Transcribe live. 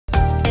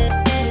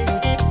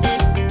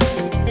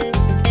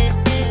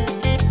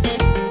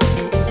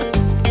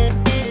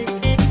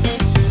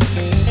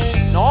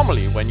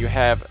you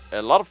have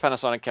a lot of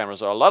Panasonic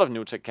cameras or a lot of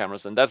NewTek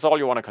cameras, and that's all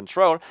you want to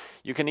control,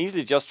 you can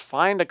easily just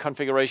find a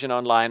configuration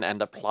online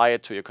and apply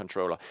it to your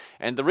controller.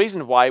 And the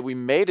reason why we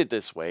made it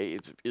this way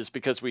is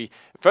because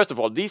first of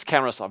all, these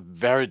cameras are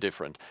very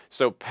different.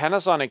 So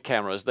Panasonic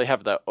cameras, they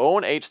have their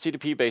own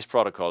HTTP-based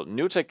protocol.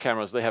 NewTek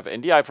cameras, they have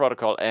NDI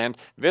protocol and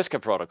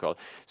Visca protocol.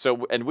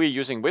 So, and we're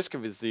using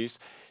Visca with these.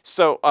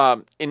 So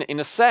in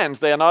a sense,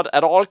 they are not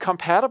at all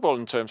compatible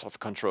in terms of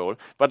control.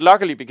 But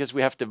luckily, because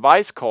we have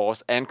device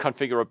cores and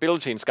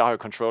configurability in SKAARHOJ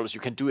controllers, you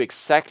can do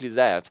exactly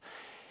that.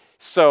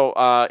 So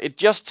it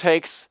just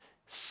takes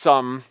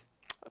some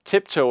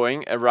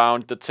tiptoeing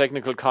around the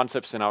technical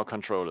concepts in our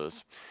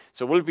controllers.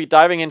 So we'll be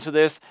diving into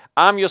this.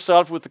 Arm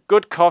yourself with a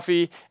good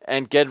coffee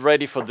and get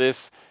ready for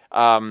this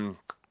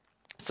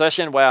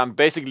session where I'm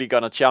basically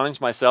going to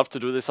challenge myself to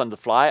do this on the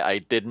fly. I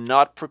did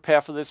not prepare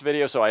for this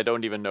video, so I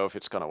don't even know if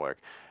it's going to work.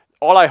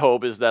 All I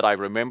hope is that I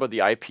remember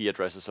the IP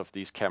addresses of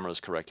these cameras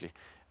correctly.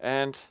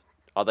 And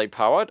are they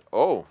powered?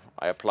 Oh,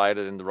 I applied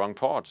it in the wrong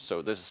port,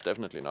 so this is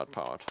definitely not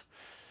powered.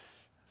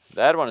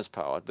 That one is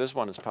powered. This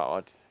one is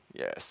powered.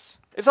 Yes.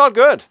 It's all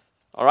good.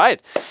 All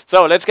right.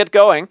 So let's get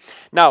going.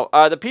 Now,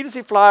 the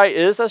PTZ Fly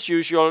is, as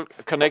usual,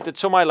 connected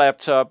to my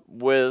laptop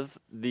with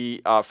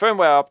the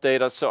firmware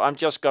updater. So I'm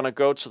just going to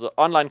go to the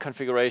online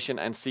configuration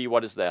and see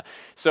what is there.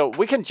 So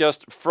we can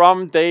just,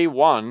 from day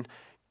one,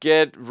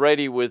 get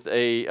ready with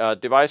a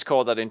device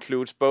core that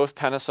includes both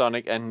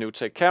Panasonic and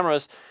NewTek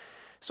cameras.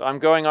 So I'm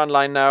going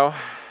online now.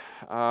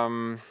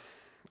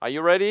 Are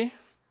you ready?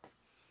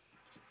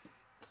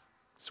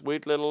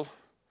 Sweet little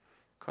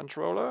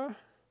controller.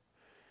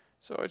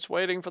 So it's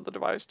waiting for the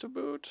device to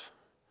boot.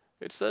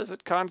 It says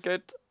it can't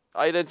get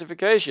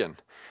identification.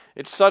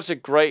 It's such a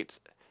great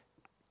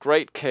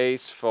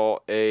case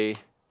for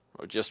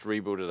I'll just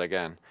reboot it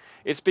again.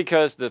 It's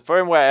because the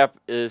firmware app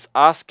is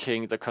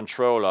asking the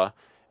controller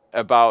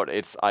about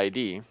its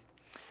ID,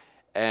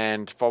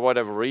 and for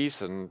whatever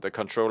reason the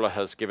controller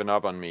has given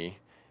up on me,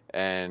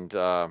 and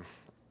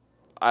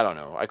I don't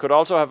know. I could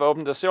also have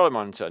opened the serial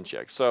monitor and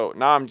checked. So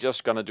now I'm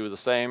just gonna do the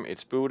same.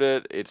 It's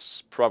booted.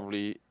 It's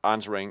probably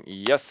answering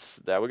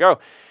yes. There we go.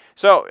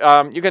 So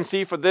you can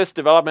see for this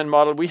development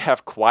model we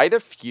have quite a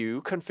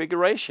few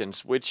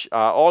configurations, which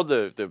all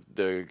the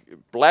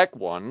black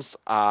ones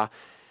are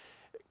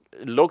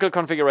local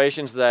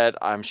configurations that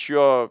I'm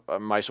sure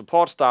my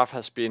support staff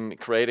has been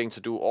creating to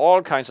do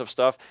all kinds of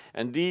stuff,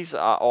 and these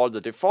are all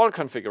the default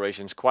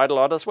configurations, quite a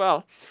lot as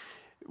well,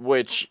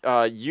 which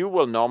you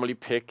will normally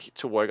pick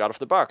to work out of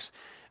the box.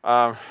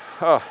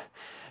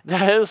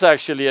 There is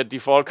actually a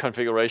default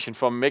configuration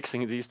for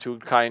mixing these two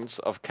kinds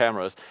of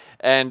cameras,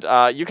 and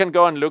you can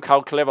go and look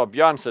how clever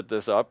Björn set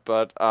this up,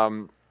 but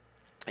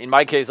in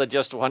my case I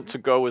just want to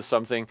go with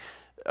something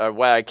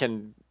where I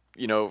can,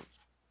 you know,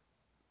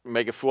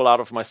 make a fool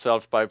out of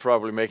myself by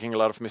probably making a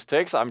lot of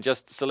mistakes. I'm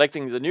just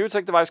selecting the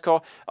NewTek device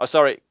core,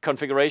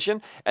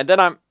 configuration, and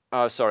then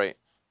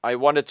I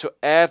wanted to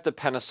add the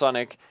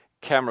Panasonic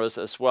cameras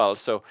as well.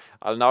 So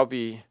I'll now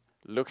be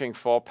looking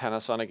for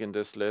Panasonic in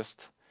this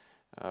list.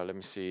 Let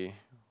me see,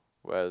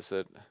 where is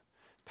it?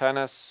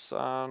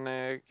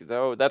 Panasonic,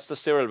 though, that's the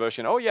serial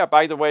version. Oh yeah,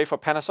 by the way, for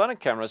Panasonic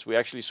cameras, we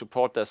actually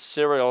support the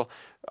serial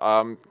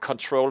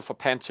control for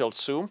pan tilt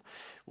zoom,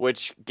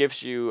 which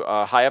gives you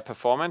higher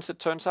performance, it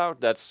turns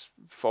out. That's,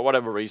 for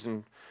whatever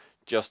reason,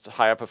 just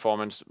higher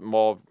performance,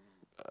 more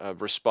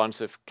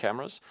responsive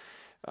cameras.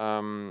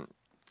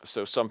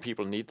 So some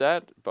people need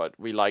that, but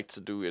we like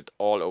to do it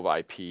all over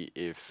IP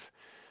if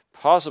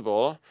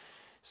possible.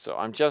 So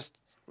I'm just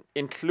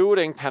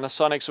including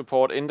Panasonic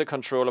support in the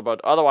controller, but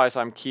otherwise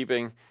I'm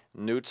keeping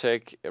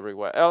NewTek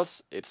everywhere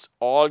else. It's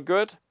all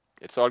good.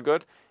 It's all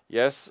good.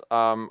 Yes,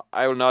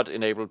 I will not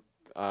enable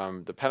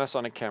the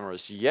Panasonic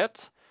cameras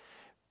yet,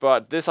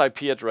 but this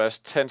IP address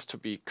tends to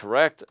be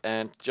correct,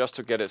 and just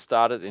to get it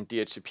started in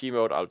DHCP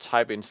mode, I'll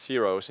type in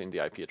zeros in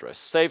the IP address.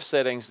 Save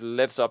settings,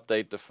 let's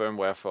update the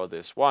firmware for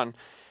this one.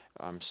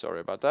 I'm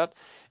sorry about that.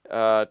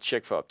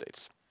 Check for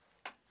updates.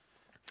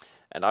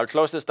 And I'll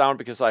close this down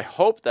because I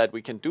hope that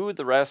we can do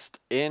the rest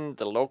in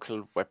the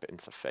local web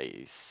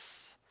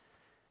interface.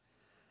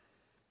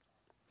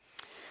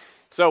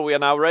 So we are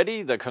now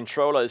ready. The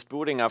controller is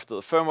booting after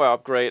the firmware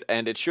upgrade,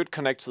 and it should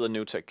connect to the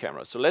NewTek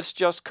camera. So let's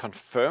just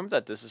confirm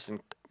that this is in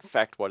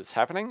fact what is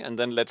happening, and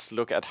then let's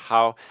look at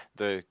how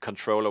the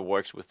controller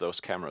works with those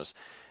cameras.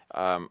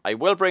 I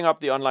will bring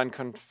up the online,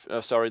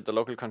 the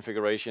local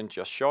configuration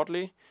just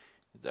shortly.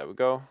 There we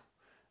go.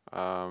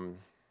 So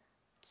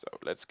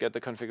let's get the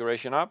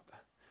configuration up.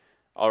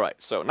 All right,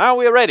 so now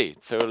we are ready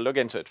to look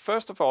into it.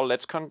 First of all,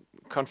 let's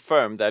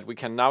confirm that we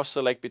can now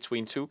select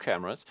between two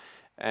cameras.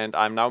 And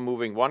I'm now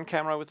moving one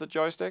camera with the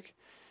joystick.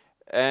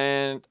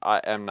 And I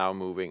am now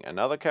moving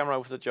another camera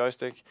with the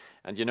joystick.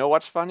 And you know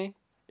what's funny?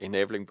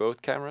 Enabling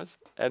both cameras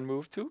and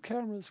move two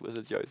cameras with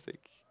the joystick.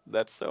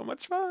 That's so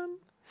much fun,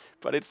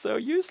 but it's so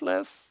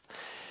useless.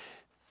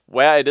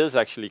 Where it is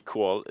actually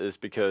cool is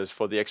because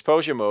for the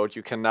exposure mode,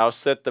 you can now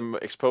set the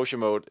exposure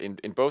mode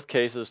in both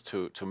cases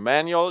to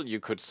manual.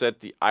 You could set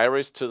the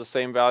iris to the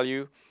same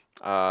value,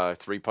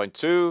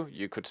 3.2.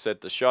 You could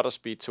set the shutter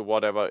speed to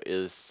whatever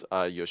is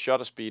your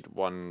shutter speed,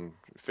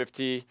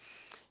 150.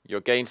 Your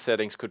gain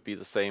settings could be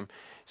the same.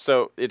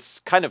 So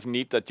it's kind of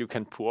neat that you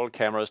can pull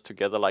cameras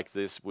together like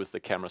this with the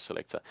camera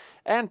selector.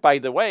 And by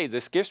the way,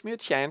 this gives me a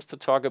chance to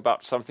talk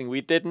about something we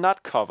did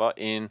not cover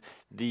in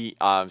the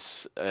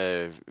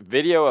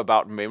video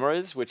about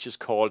memories, which is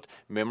called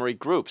memory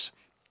groups.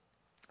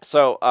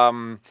 So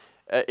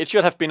it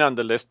should have been on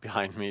the list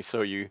behind me,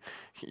 so you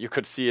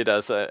could see it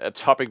as a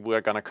topic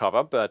we're going to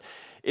cover. But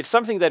it's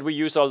something that we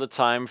use all the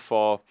time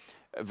for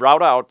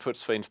router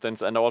outputs, for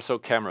instance, and also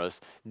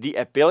cameras. The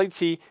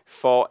ability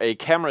for a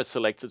camera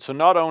selector to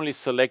not only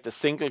select a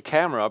single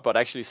camera, but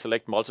actually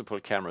select multiple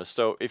cameras.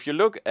 So if you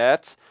look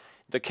at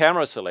the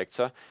camera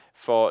selector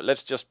for,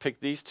 let's just pick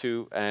these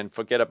two and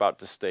forget about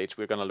the stage.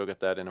 We're going to look at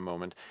that in a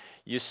moment.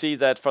 You see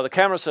that for the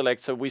camera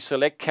selector, we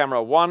select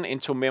camera 1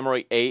 into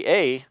memory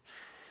AA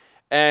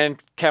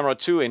and camera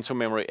 2 into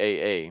memory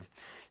AA.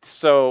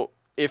 So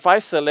if I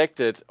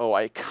selected, oh,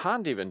 I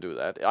can't even do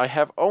that. I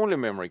have only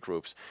memory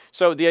groups.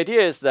 So the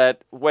idea is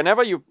that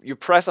whenever you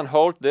press and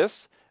hold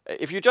this,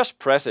 if you just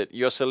press it,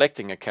 you're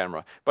selecting a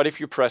camera. But if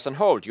you press and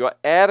hold, you're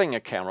adding a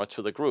camera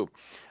to the group.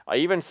 I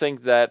even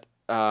think that,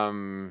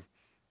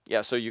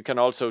 yeah, so you can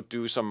also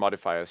do some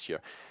modifiers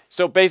here.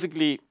 So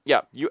basically,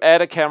 yeah, you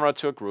add a camera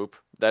to a group.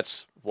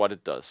 That's what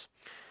it does.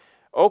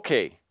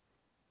 Okay,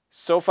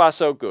 so far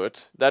so good.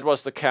 That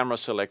was the camera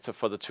selector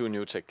for the two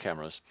NewTek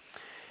cameras.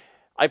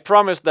 I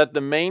promised that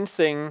the main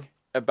thing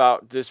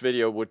about this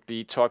video would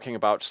be talking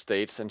about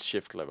states and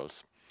shift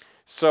levels.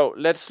 So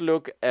let's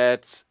look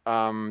at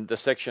the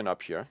section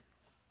up here.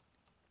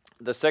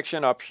 The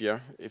section up here,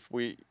 if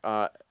we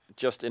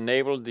just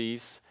enable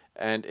these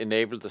and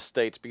enable the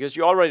states, because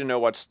you already know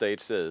what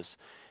states is,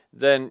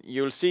 then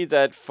you'll see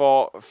that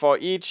for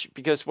each,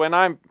 because when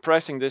I'm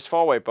pressing this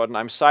forward button,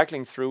 I'm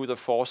cycling through the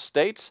 4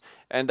 states,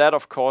 and that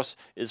of course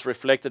is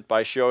reflected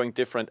by showing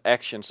different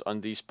actions on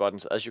these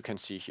buttons, as you can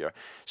see here.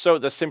 So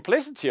the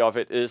simplicity of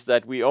it is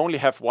that we only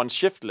have one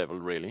shift level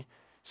really.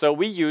 So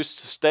we use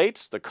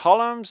states, the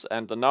columns,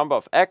 and the number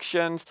of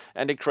actions,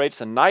 and it creates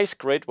a nice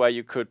grid where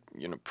you could,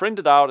 print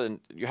it out, and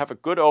you have a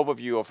good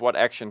overview of what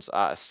actions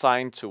are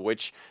assigned to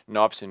which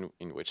knobs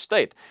in which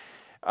state.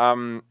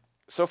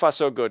 So far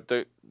so good.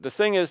 The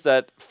thing is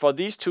that for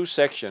these two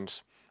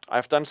sections,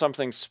 I've done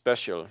something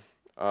special.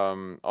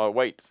 Or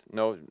wait,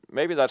 no,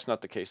 maybe that's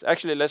not the case.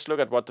 Actually, let's look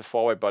at what the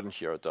forward button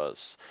here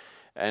does.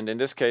 And in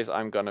this case,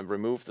 I'm going to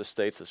remove the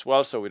states as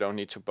well, so we don't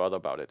need to bother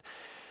about it.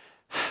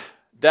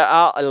 There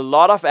are a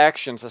lot of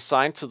actions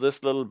assigned to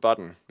this little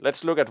button.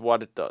 Let's look at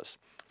what it does.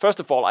 First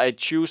of all, I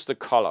choose the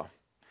color.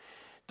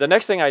 The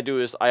next thing I do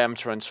is I am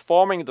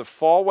transforming the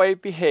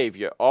forward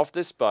behavior of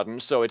this button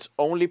so it's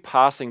only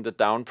passing the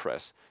down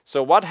press.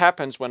 So what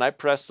happens when I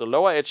press the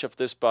lower edge of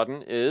this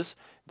button is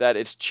that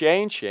it's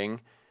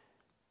changing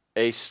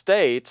a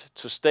state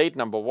to state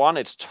number 1.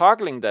 It's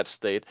toggling that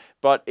state,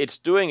 but it's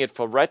doing it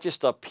for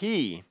register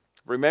P.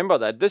 Remember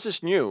that this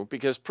is new,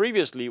 because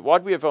previously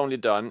what we have only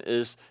done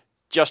is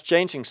just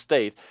changing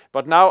state,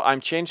 but now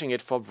I'm changing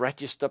it for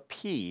register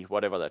P,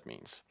 whatever that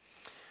means.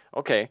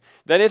 Okay,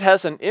 then it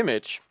has an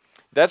image.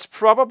 That's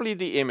probably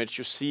the image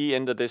you see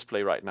in the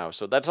display right now.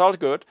 So that's all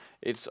good.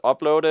 It's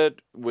uploaded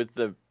with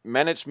the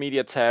Manage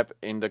Media tab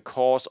in the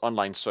course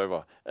online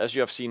server, as you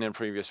have seen in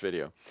previous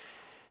video.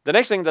 The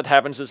next thing that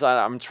happens is that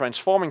I'm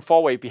transforming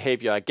forward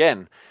behavior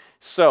again.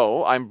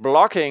 So I'm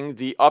blocking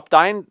the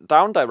up-down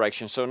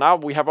direction. So now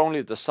we have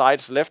only the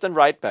sides left and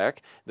right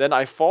back. Then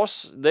I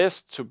force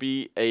this to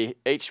be a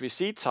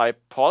HWC type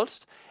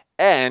pulsed,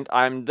 and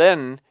I'm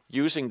then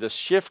using the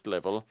shift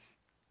level,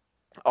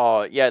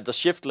 the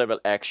shift level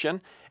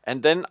action,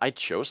 and then I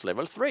chose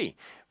level 3.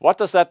 What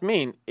does that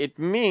mean? It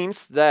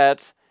means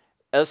that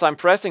as I'm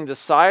pressing the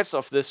sides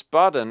of this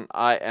button,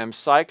 I am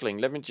cycling.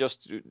 Let me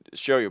just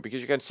show you,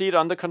 because you can see it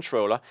on the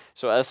controller.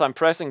 So as I'm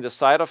pressing the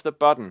side of the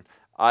button,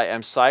 I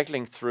am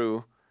cycling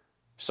through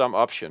some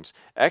options.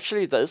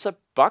 Actually, there's a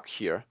bug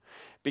here,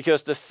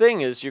 because the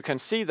thing is, you can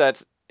see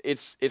that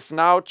it's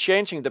now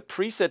changing the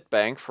preset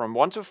bank from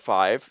 1 to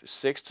 5,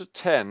 6 to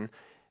 10,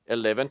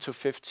 11 to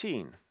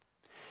 15.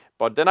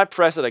 But then I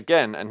press it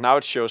again, and now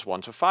it shows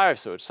 1 to 5,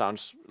 so it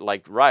sounds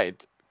like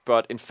right.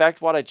 But in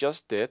fact, what I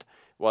just did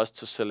was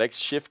to select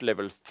shift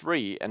level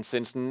 3, and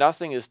since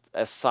nothing is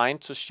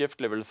assigned to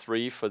shift level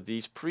 3 for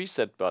these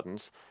preset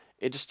buttons,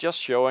 it is just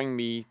showing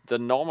me the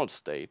normal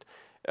state,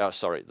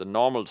 the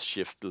normal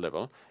shift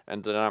level,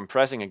 and then I'm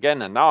pressing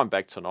again, and now I'm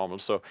back to normal.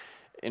 So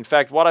in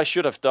fact, what I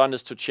should have done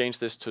is to change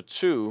this to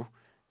 2,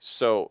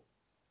 so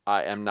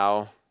I am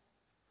now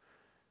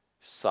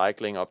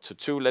cycling up to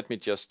 2. Let me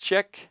just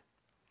check.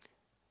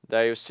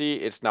 There you see,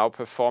 it's now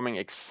performing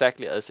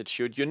exactly as it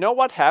should. You know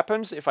what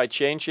happens if I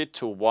change it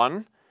to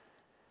 1?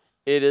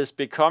 It is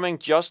becoming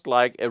just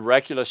like a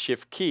regular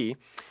shift key.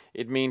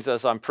 It means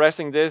as I'm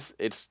pressing this,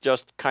 it's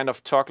just kind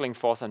of toggling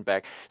forth and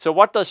back. So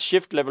what does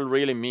shift level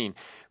really mean?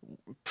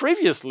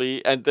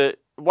 Previously, and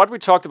what we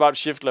talked about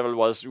shift level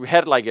was we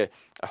had like a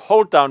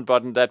hold down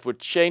button that would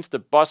change the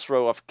bus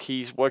row of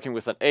keys working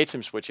with an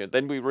ATEM switcher.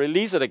 Then we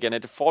release it again,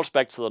 it falls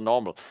back to the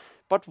normal.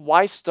 But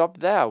why stop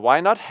there?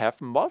 Why not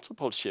have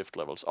multiple shift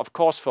levels? Of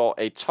course, for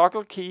a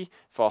toggle key,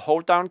 for a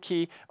hold down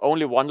key,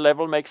 only one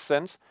level makes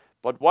sense.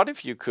 But what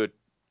if you could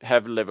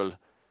have level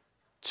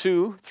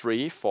 2,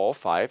 3, 4,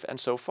 5, and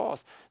so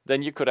forth?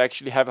 Then you could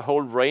actually have a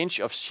whole range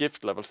of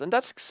shift levels. And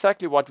that's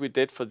exactly what we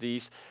did for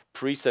these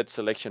preset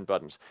selection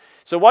buttons.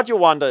 So what you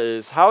wonder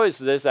is, how is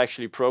this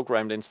actually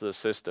programmed into the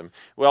system?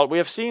 Well, we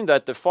have seen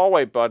that the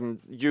 4-way button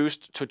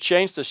used to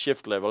change the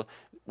shift level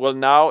will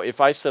now,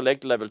 if I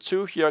select level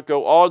 2 here,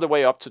 go all the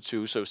way up to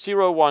 2. So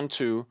 0, 1,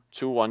 2,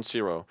 2, 1,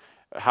 0,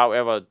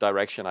 however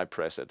direction I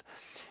press it.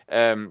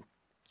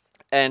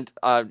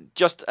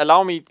 Just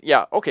allow me,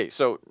 yeah, okay,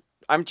 so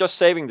I'm just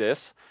saving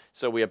this.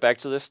 So we are back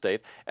to this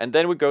state, and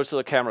then we go to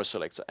the camera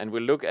selector, and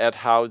we look at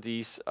how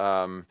these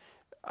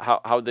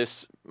how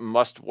this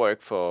must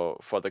work for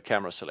the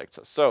camera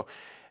selector. So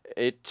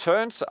it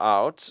turns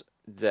out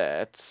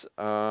that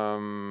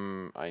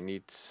do I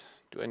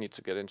need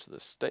to get into the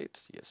state?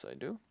 Yes, I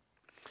do.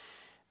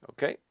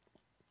 Okay.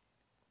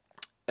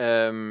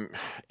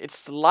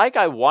 It's like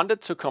I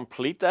wanted to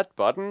complete that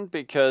button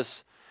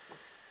because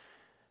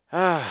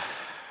I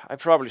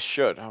probably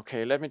should.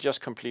 Okay, let me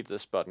just complete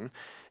this button.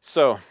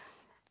 So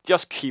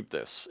just keep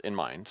this in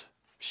mind.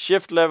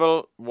 Shift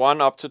level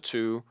 1 up to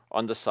 2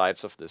 on the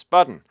sides of this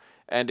button.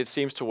 And it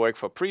seems to work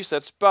for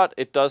presets, but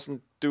it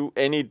doesn't do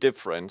any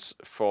difference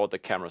for the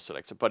camera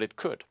selector, but it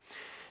could.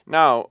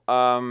 Now,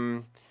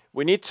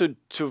 we need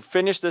to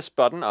finish this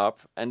button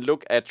up and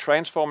look at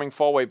transforming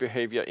 4-way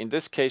behavior. In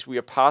this case, we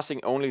are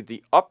passing only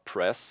the up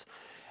press.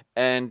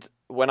 And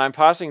when I'm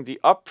passing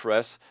the up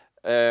press,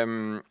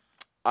 I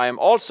am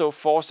also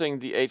forcing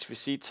the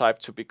HWC type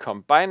to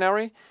become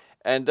binary.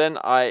 And then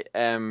I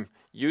am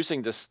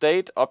using the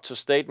state up to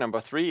state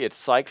number 3. It's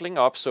cycling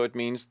up, so it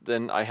means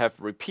then I have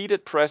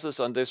repeated presses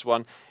on this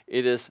one.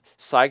 It is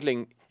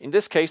cycling, in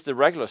this case, the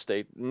regular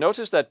state.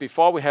 Notice that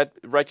before we had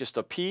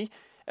register P,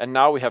 and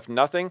now we have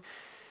nothing.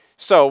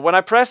 So when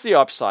I press the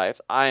up side,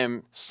 I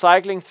am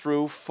cycling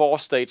through 4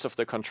 states of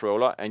the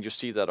controller, and you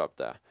see that up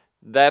there.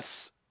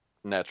 That's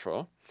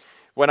natural.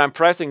 When I'm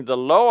pressing the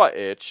lower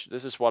edge,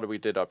 this is what we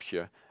did up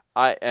here,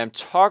 I am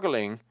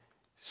toggling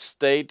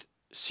state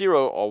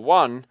 0 or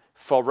 1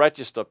 for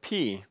register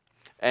P.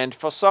 And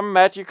for some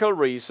magical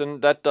reason,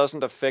 that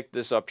doesn't affect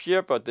this up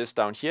here, but this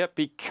down here,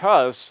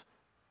 because,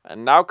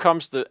 and now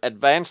comes the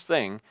advanced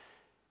thing,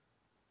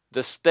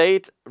 the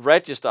state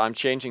register I'm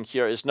changing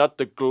here is not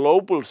the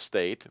global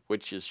state,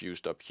 which is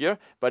used up here,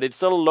 but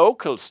it's a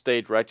local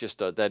state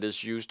register that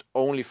is used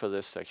only for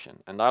this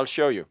section. And I'll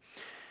show you.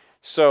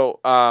 So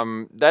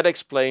that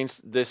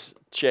explains this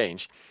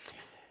change.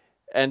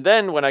 And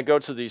then when I go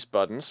to these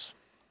buttons,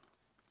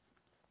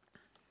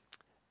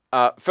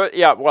 for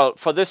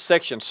this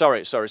section,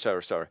 sorry.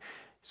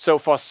 So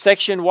for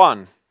section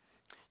 1,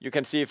 you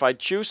can see if I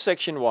choose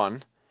section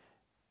 1,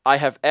 I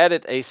have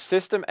added a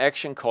system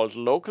action called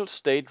local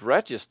state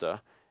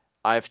register.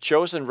 I've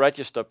chosen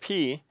register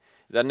P.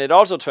 Then it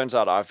also turns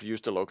out I've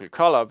used a local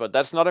color, but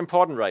that's not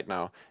important right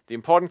now. The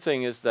important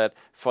thing is that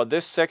for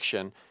this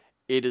section,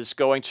 it is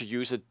going to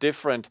use a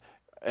different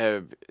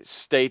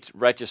state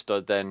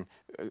register than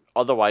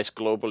otherwise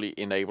globally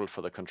enabled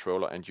for the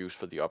controller and used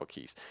for the upper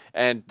keys.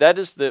 And that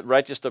is the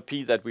register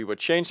P that we were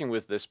changing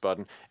with this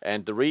button.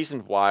 And the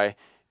reason why,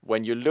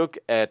 when you look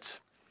at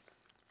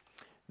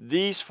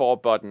these 4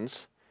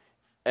 buttons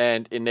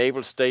and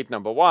enable state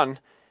number 1,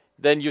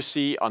 then you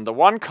see on the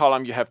one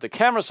column you have the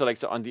camera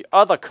selector, on the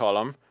other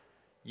column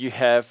you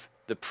have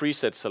the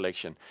preset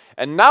selection.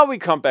 And now we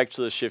come back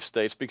to the shift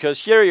states,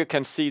 because here you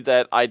can see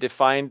that I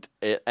defined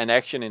an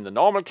action in the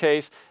normal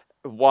case,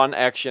 one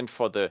action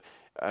for the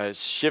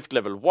shift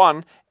level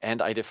 1,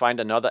 and I defined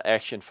another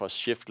action for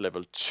shift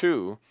level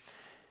 2.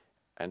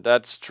 And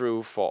that's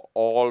true for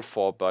all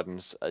 4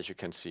 buttons, as you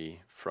can see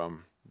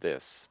from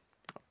this.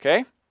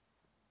 Okay?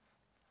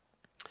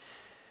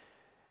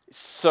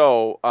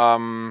 So,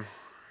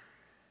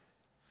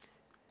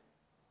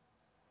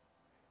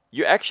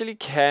 you actually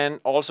can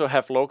also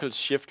have local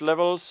shift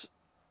levels,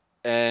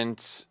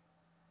 and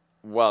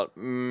well,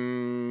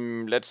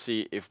 let's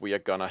see if we are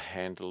gonna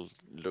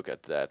look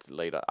at that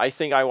later. I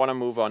think I want to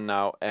move on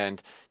now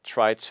and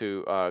try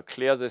to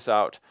clear this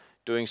out,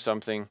 doing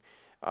something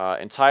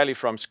entirely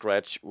from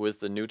scratch with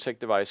the NewTek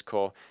device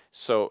core.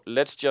 So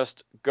let's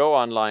just go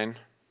online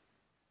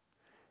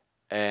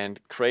and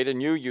create a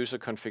new user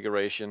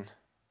configuration.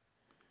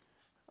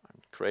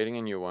 I'm creating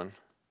a new one.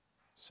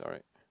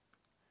 Sorry.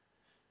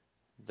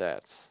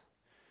 That.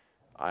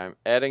 I'm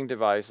adding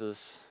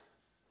devices.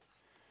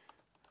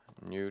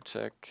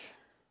 NewTek,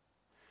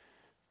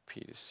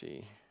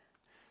 PTZ.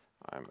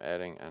 I'm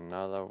adding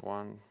another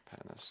one,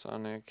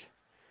 Panasonic,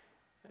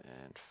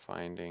 and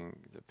finding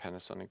the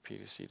Panasonic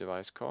PTZ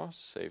device core.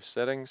 Save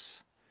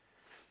settings.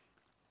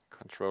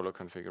 Controller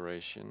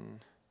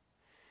configuration.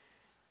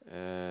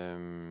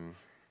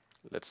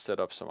 Let's set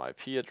up some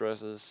IP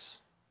addresses.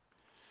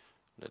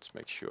 let's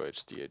make sure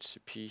it's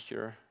DHCP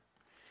here.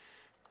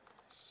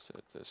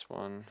 Set this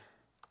one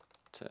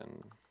 10.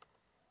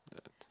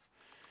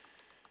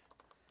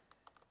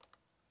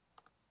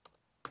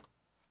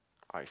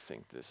 I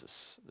think this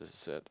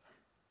is it.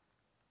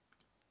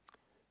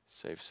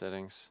 Save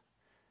settings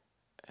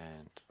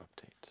and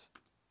update.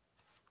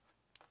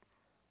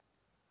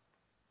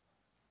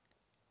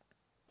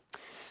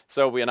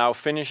 So we are now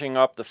finishing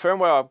up the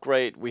firmware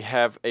upgrade. We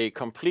have a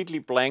completely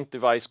blank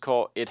device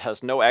core. It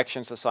has no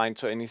actions assigned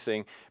to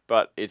anything,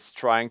 but it's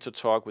trying to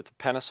talk with the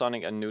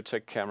Panasonic and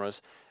NewTek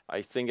cameras.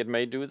 I think it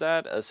may do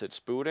that as it's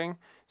booting.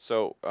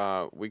 So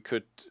we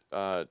could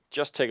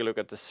just take a look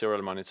at the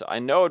serial monitor. I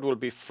know it will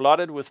be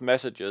flooded with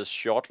messages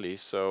shortly,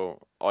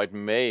 or it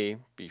may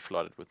be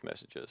flooded with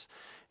messages.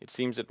 It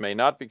seems it may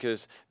not,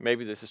 because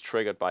maybe this is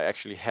triggered by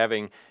actually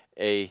having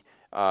a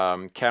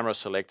camera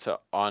selector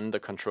on the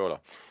controller.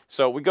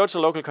 So we go to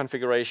local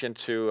configuration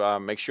to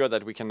make sure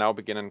that we can now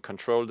begin and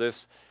control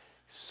this.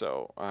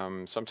 So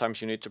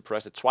sometimes you need to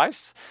press it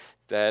twice.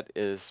 That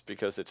is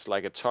because it's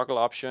like a toggle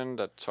option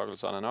that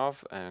toggles on and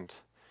off. And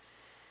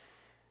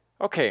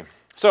okay,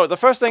 so the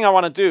first thing I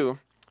want to do,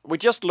 we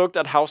just looked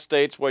at how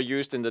states were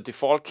used in the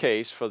default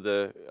case for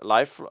the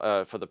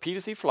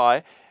PTZ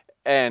Fly,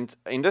 and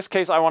in this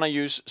case I want to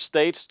use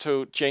states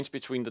to change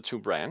between the two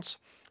brands,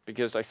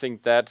 because I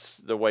think that's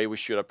the way we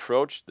should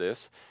approach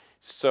this.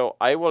 So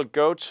I will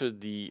go to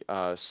the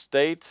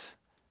state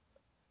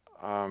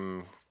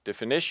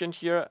definition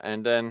here,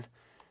 and then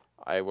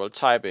I will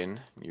type in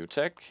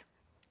NewTek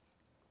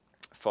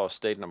for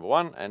state number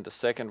 1, and the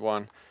second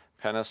one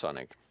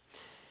Panasonic.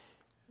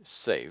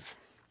 Save.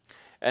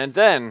 And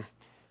then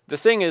the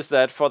thing is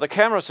that for the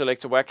camera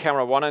selector, where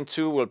camera 1 and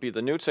 2 will be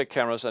the NewTek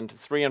cameras and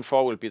 3 and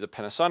 4 will be the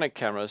Panasonic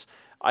cameras,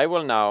 I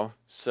will now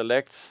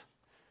select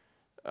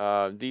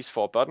these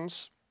 4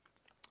 buttons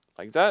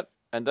like that,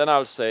 and then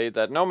I'll say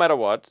that no matter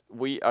what,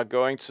 we are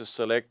going to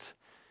select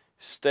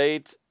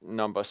state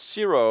number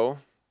 0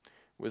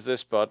 with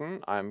this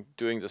button. I'm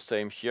doing the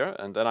same here,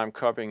 and then I'm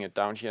copying it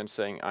down here and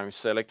saying I'm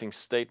selecting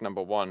state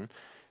number 1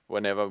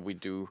 whenever we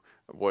do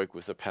work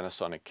with the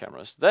Panasonic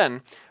cameras.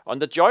 Then on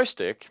the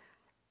joystick,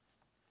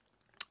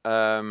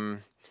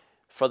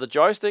 for the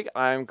joystick,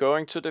 I'm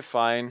going to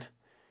define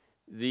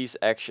these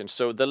actions.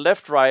 So the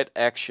left-right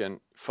action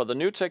for the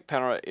NewTek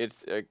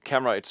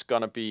camera, it's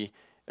gonna be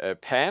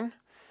pan,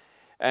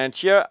 and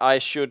here I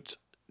should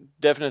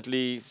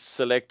definitely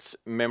select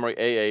memory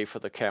AA for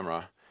the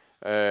camera.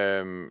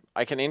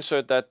 I can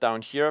insert that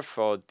down here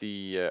for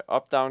the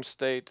up-down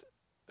state.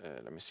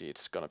 Let me see,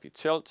 it's gonna be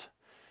tilt,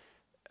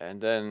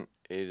 and then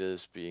it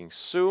is being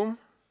zoom.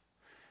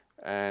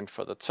 And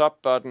for the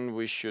top button,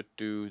 we should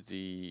do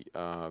the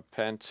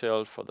pan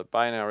tilt for the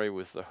binary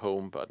with the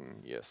home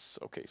button. Yes,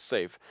 okay,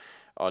 save,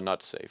 or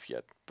not save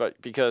yet. But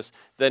because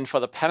then for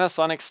the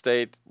Panasonic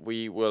state,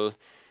 we will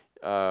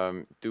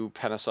do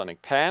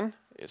Panasonic pan.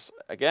 It's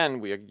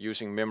again, we are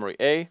using memory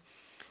A,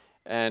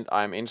 and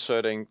I'm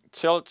inserting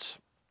tilt,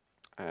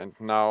 and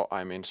now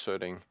I'm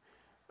inserting,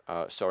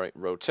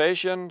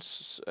 rotation,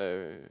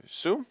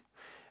 zoom,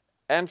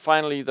 and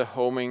finally the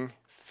homing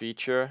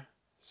feature.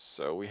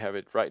 So we have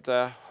it right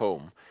there,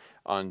 home,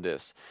 on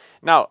this.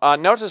 Now,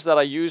 notice that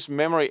I use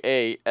memory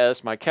A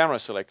as my camera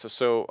selector.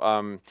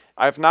 So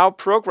I've now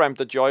programmed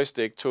the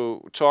joystick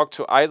to talk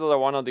to either the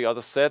one or the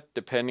other set,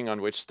 depending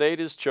on which state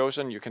is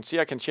chosen. You can see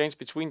I can change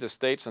between the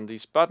states on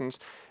these buttons,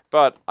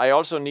 but I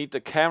also need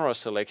the camera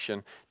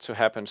selection to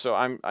happen. So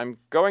I'm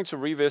going to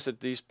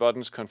revisit these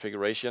buttons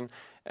configuration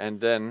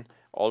and then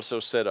also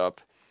set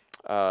up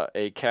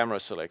a camera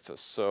selector.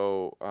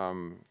 So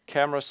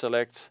camera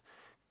select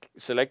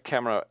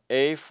camera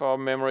A for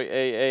memory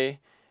AA,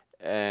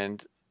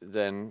 and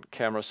then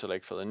camera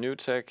select for the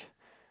NewTek,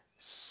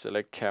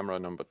 select camera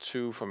number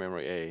 2 for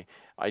memory A.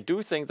 I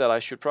do think that I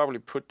should probably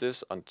put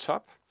this on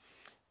top,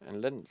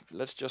 and then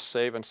let's just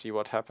save and see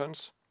what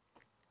happens.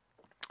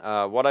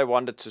 What I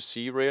wanted to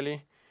see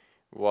really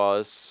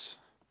was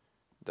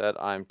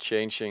that I'm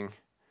changing.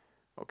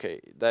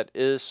 Okay, that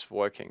is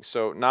working.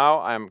 So now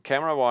I'm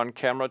camera 1,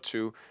 camera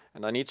 2,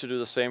 and I need to do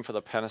the same for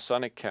the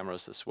Panasonic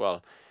cameras as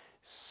well.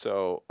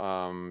 So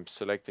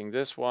selecting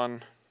this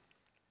one.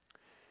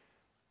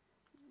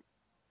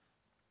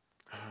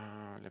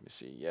 Let me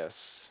see,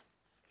 yes.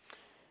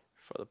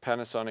 For the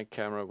Panasonic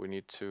camera, we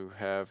need to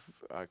have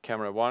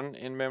camera 1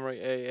 in memory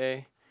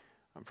AA.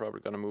 I'm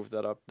probably going to move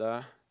that up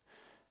there.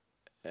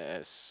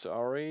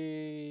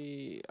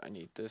 Sorry, I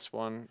need this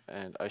one,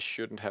 and I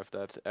shouldn't have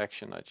that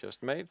action I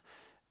just made.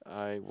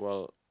 I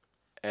will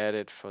add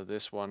it for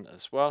this one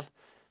as well.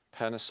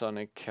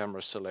 Panasonic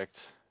camera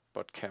select,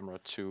 but camera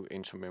 2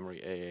 into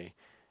memory AA,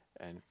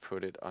 and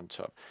put it on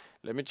top.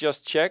 Let me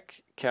just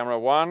check. Camera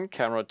 1,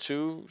 camera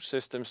 2,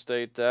 system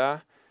state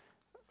there.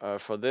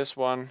 For this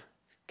one,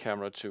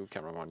 camera 2,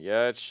 camera 1.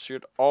 Yeah, it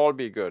should all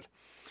be good.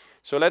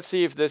 So let's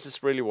see if this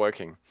is really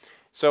working.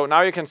 So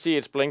now you can see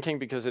it's blinking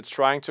because it's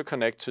trying to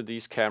connect to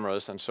these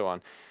cameras and so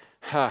on.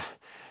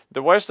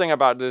 The worst thing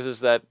about this is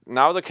that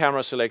now the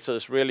camera selector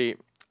is really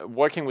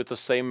working with the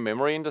same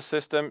memory in the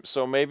system.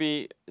 So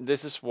maybe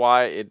this is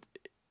why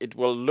it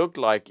will look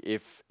like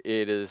if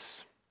it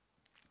is.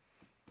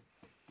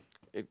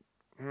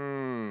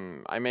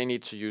 I may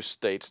need to use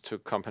states to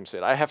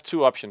compensate. I have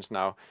two options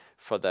now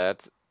for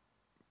that,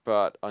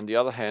 but on the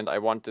other hand, I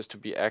want this to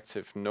be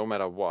active no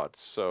matter what,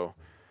 so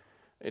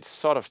it's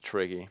sort of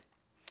tricky.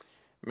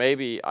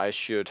 Maybe I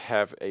should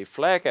have a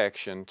flag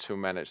action to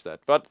manage that.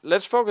 But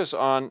let's focus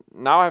on,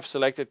 now I've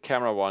selected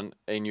camera 1,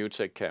 a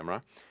NewTek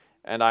camera,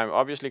 and I'm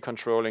obviously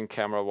controlling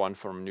camera 1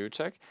 from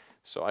NewTek.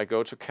 So I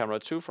go to camera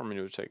 2 from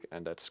NewTek,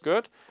 and that's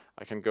good.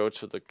 I can go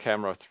to the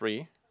camera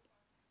 3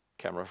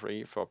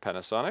 for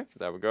Panasonic,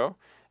 there we go.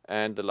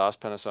 And the last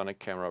Panasonic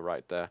camera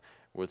right there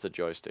with the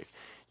joystick,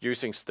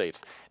 using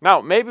states.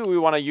 Now, maybe we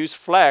want to use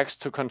flags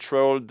to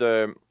control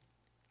the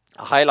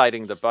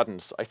highlighting the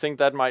buttons. I think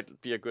that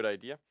might be a good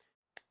idea.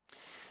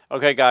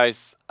 Okay,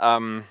 guys,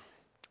 I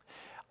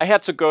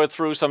had to go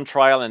through some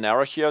trial and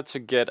error here to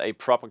get a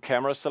proper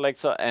camera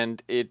selector,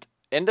 and it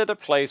ended a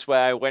place where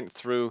I went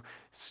through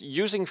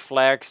using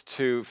flags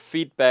to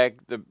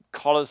feedback the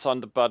colors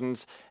on the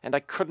buttons, and I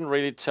couldn't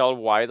really tell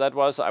why that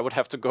was. I would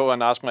have to go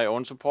and ask my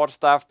own support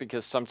staff,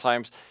 because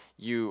sometimes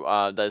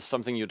there's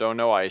something you don't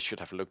know. I should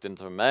have looked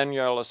into a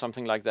manual or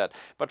something like that.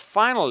 But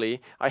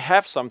finally, I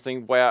have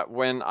something where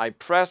when I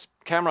press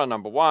camera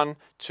number 1,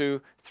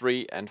 2,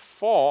 3, and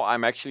 4,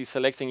 I'm actually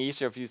selecting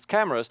each of these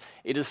cameras.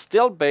 It is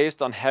still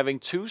based on having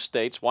two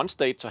states, one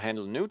state to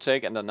handle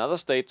NewTek and another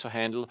state to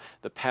handle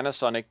the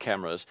Panasonic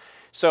cameras.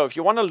 So if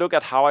you want to look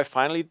at how I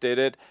finally did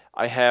it,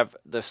 I have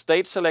the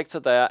state selector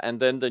there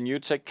and then the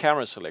NewTek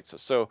camera selector.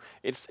 So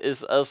it's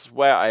as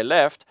where I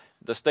left,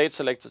 the state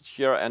selector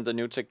here and the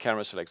NewTek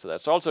camera selector.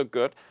 That's also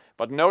good,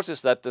 but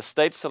notice that the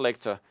state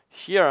selector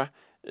here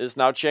is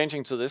now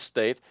changing to this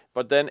state,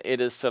 but then it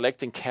is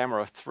selecting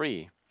camera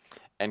 3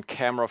 and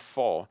camera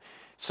 4.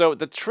 So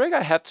the trick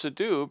I had to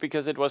do,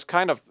 because it was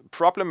kind of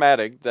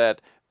problematic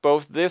that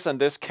both this and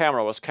this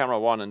camera was camera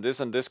 1 and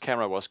this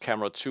camera was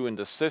camera 2 in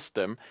the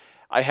system,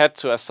 I had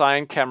to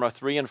assign camera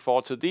 3 and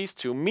 4 to these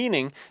two,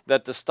 meaning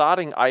that the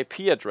starting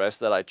IP address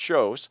that I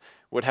chose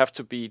would have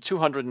to be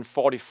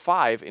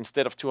 245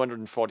 instead of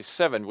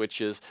 247,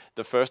 which is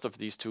the first of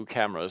these two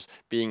cameras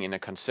being in a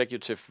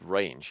consecutive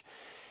range.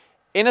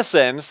 In a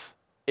sense,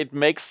 it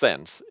makes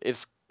sense.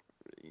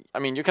 I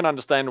mean, you can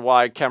understand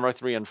why camera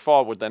 3 and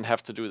 4 would then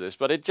have to do this,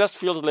 but it just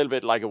feels a little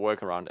bit like a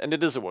workaround, and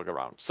it is a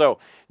workaround. So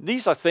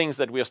these are things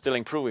that we are still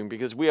improving,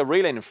 because we are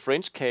really in a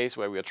fringe case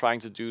where we are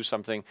trying to do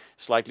something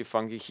slightly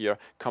funky here,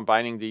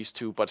 combining these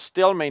two, but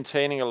still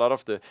maintaining a lot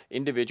of the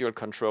individual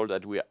control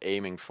that we are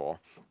aiming for.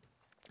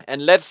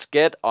 And let's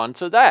get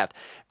onto that,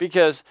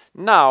 because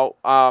now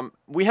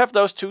we have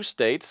those two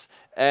states,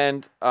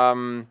 and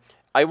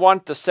I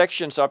want the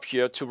sections up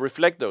here to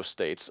reflect those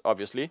states,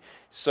 obviously.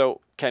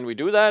 So can we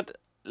do that?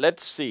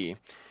 Let's see.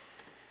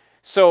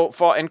 So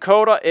for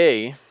encoder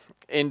A,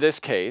 in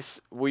this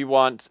case, we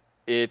want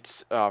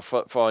it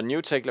for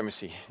NewTek. Let me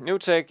see.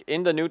 NewTek,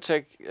 in the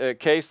NewTek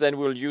case, then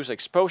we'll use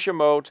exposure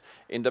mode.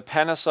 In the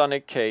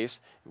Panasonic case,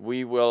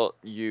 we will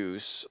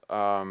use.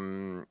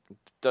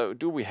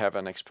 Do we have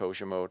an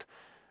exposure mode?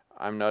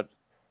 I'm not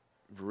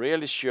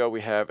really sure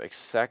we have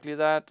exactly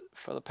that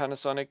for the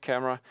Panasonic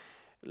camera.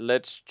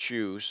 Let's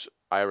choose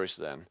iris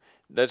then.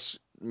 Let's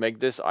make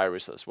this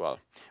iris as well.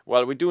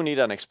 Well, we do need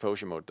an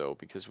exposure mode though,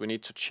 because we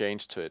need to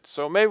change to it.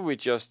 So maybe we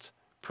just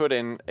put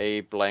in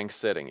a blank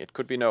setting. It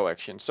could be no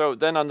action. So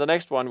then on the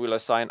next one, we'll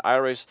assign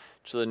iris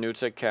to the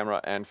NewTek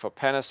camera, and for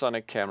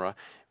Panasonic camera,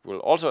 we'll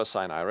also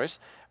assign iris.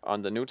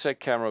 On the NewTek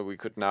camera, we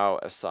could now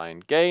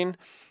assign gain,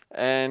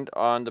 and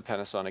on the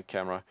Panasonic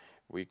camera,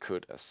 we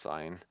could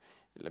assign,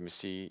 let me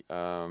see,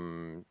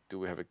 do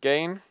we have a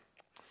gain?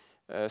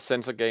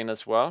 Sensor gain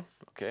as well.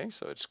 Okay,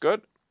 so it's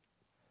good.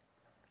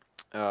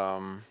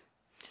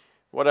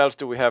 What else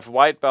do we have?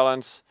 White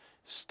balance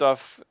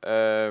stuff.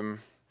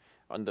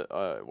 On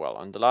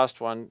the last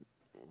one,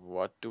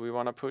 what do we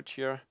want to put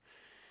here?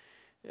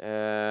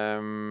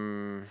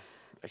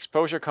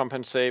 Exposure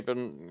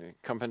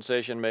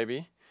compensation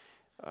maybe.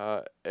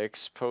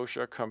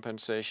 Exposure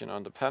compensation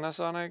on the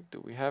Panasonic.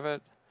 Do we have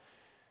it?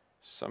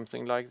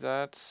 Something like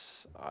that.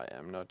 I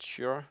am not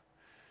sure.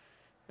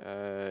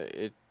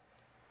 It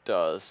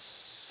does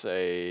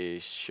say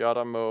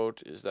shutter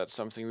mode. Is that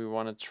something we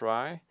want to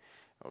try?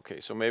 Okay,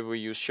 so maybe we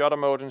use shutter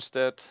mode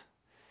instead.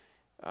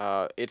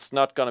 It's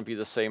not going to be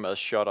the same as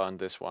shutter on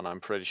this one.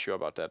 I'm pretty sure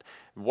about that.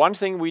 One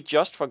thing we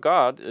just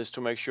forgot is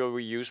to make sure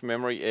we use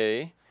memory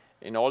A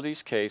in all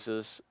these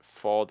cases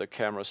for the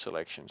camera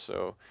selection.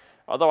 So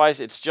otherwise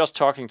it's just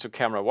talking to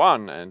camera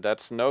 1, and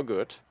that's no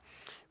good.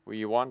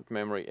 We want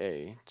memory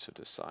A to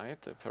decide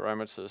the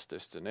parameters,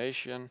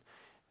 destination.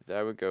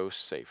 There we go,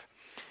 save.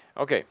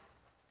 Okay.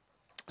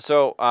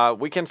 So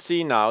we can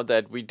see now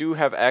that we do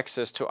have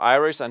access to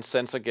iris and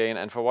sensor gain,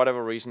 and for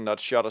whatever reason not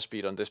shutter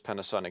speed on this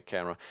Panasonic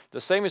camera.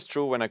 The same is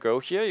true when I go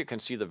here. You can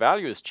see the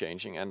value is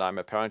changing, and I'm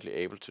apparently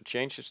able to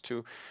change it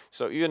too.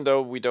 So even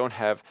though we don't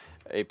have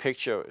a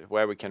picture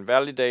where we can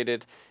validate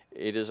it,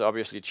 it is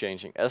obviously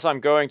changing. As I'm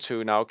going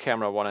to now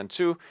camera 1 and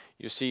 2,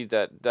 you see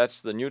that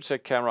that's the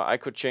NewTek camera. I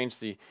could change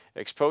the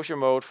exposure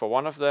mode for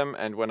one of them,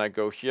 and when I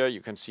go here,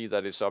 you can see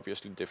that it's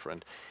obviously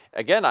different.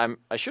 Again,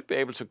 I should be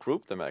able to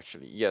group them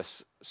actually.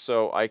 Yes,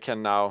 so I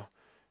can now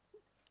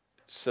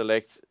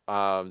select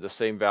the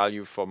same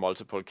value for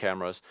multiple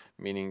cameras,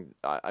 meaning,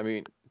 I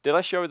mean, did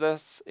I show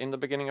this in the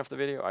beginning of the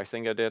video? I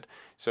think I did.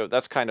 So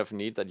that's kind of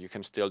neat that you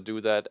can still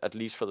do that, at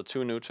least for the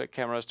two NewTek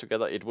cameras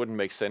together. It wouldn't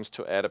make sense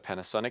to add a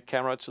Panasonic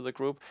camera to the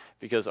group,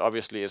 because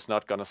obviously it's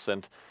not going to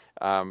send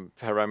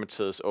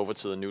parameters over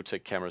to the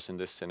NewTek cameras in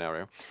this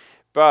scenario.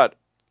 But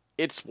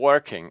it's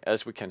working,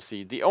 as we can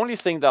see. The only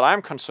thing that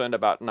I'm concerned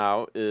about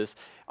now is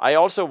I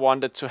also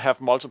wanted to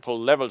have multiple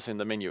levels in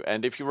the menu.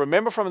 And if you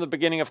remember from the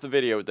beginning of the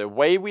video, the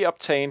way we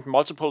obtained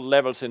multiple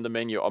levels in the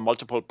menu or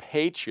multiple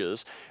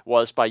pages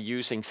was by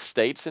using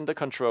states in the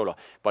controller.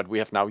 But we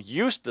have now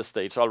used the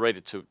states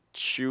already to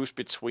choose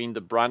between the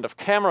brand of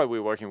camera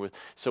we're working with.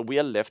 So we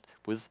are left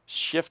with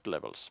shift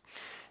levels.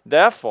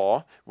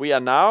 Therefore, we are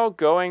now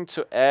going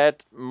to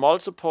add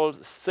multiple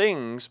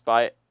things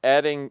by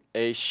adding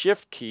a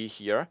shift key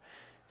here.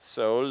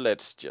 So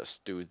let's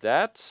just do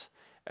that.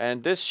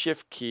 And this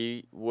shift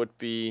key would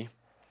be,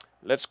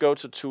 let's go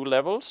to 2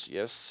 levels,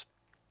 yes.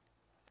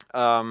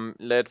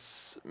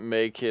 Let's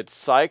make it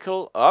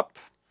cycle up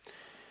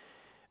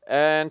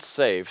and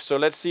save. So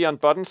let's see on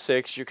button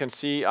 6, you can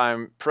see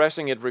I'm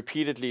pressing it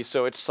repeatedly,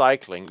 so it's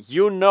cycling.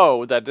 You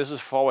know that this is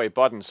a 4-way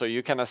button, so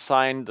you can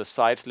assign the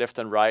sides left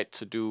and right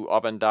to do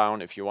up and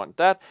down if you want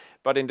that.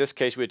 But in this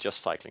case, we're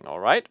just cycling, all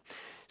right?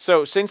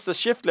 So since the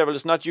shift level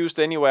is not used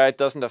anywhere, it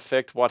doesn't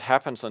affect what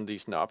happens on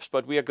these knobs,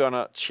 but we are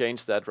gonna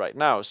change that right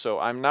now. So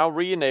I'm now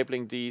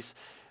re-enabling these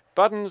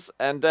buttons,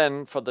 and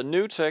then for the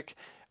NewTek,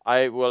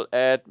 I will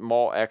add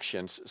more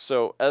actions.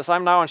 So as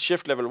I'm now on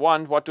shift level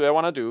 1, what do I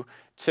want to do?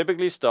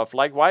 Typically stuff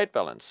like white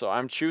balance. So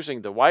I'm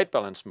choosing the white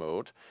balance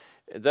mode.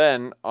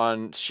 Then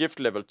on shift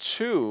level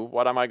 2,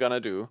 what am I going to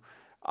do?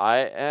 I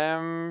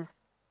am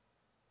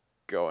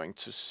going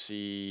to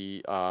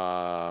see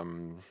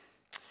tone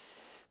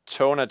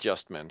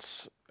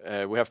adjustments.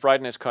 We have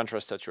brightness,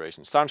 contrast,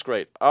 saturation. Sounds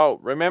great. Oh,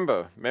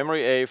 remember,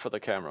 memory A for the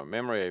camera.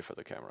 Memory A for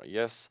the camera.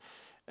 Yes.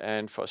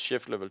 And for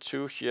shift level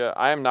 2 here,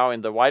 I am now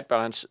in the white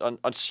balance. On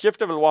shift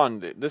level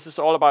 1, this is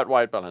all about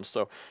white balance.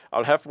 So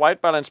I'll have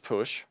white balance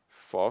push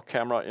for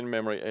camera in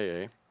memory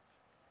AA.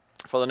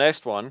 For the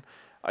next one,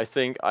 I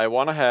think I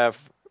want to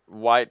have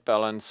white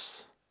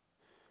balance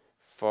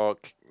for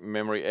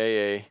memory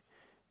AA.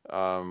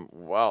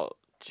 Well,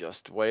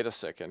 just wait a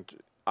second.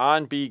 R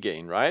and B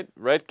gain, right?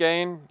 Red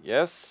gain,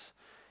 yes.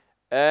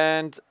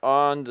 And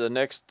on the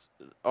next,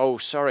 oh,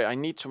 sorry, I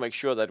need to make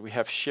sure that we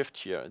have shift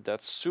here.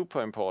 That's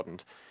super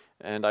important.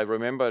 And I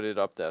remembered it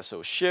up there.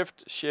 So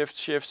shift, shift,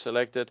 shift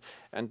selected.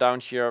 And down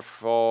here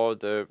for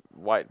the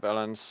white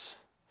balance,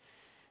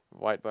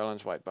 white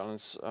balance.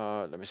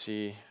 Let me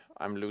see.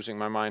 I'm losing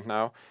my mind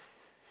now.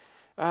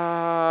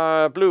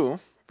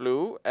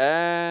 Blue,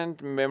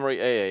 and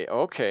memory AA.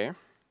 Okay,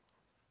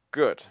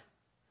 good.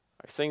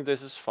 I think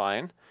this is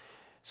fine.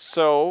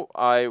 So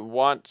I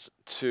want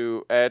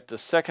to add the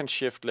second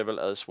shift level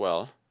as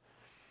well.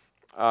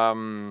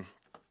 On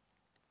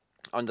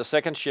the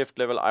second shift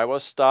level, I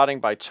was starting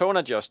by tone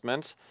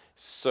adjustments.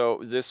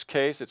 So in this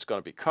case, it's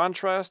going to be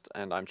contrast,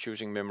 and I'm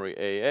choosing memory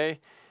AA.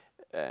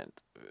 And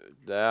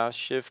there,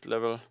 shift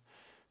level,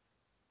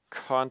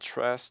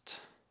 contrast,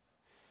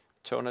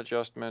 tone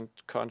adjustment,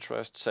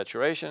 contrast,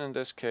 saturation in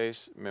this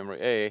case,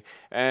 memory AA.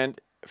 And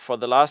for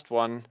the last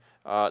one,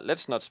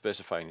 let's not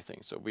specify anything.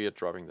 So we are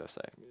dropping this.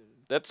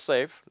 Let's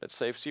save,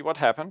 see what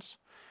happens.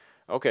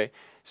 Okay,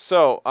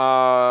 so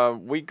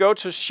we go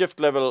to shift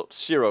level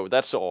 0,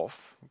 that's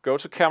off. Go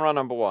to camera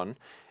number 1.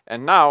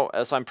 And now,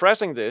 as I'm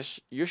pressing this,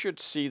 you should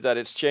see that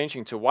it's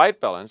changing to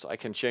white balance. I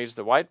can change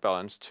the white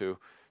balance to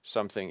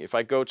something. If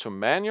I go to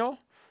manual,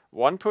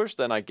 1 push,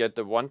 then I get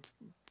the 1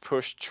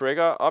 push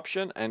trigger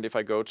option. And if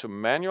I go to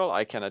manual,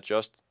 I can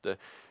adjust the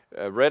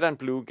red and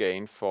blue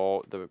gain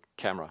for the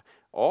camera.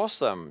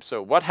 Awesome.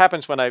 So what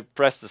happens when I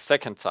press the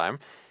second time?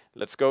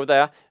 Let's go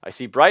there. I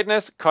see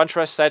brightness,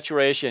 contrast,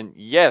 saturation.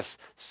 Yes,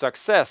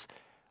 success.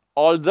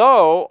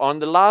 Although on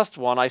the last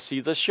one, I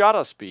see the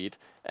shutter speed.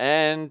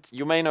 And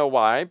you may know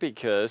why,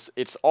 because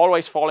it's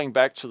always falling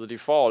back to the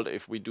default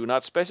if we do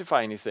not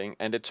specify anything.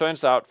 And it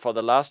turns out for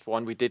the last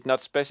one, we did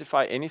not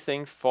specify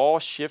anything for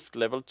shift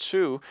level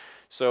 2.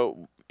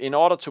 So in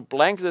order to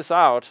blank this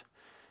out,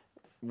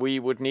 we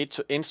would need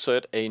to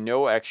insert a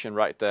no action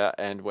right there,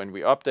 and when we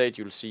update,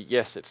 you'll see,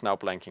 yes, it's now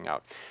blanking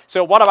out.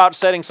 So what about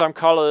setting some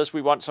colors?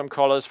 We want some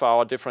colors for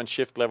our different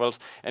shift levels,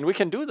 and we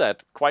can do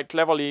that quite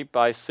cleverly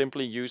by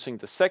simply using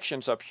the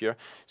sections up here.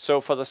 So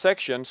for the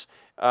sections,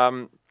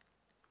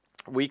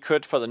 we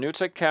could, for the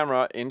NewTek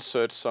camera,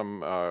 insert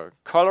some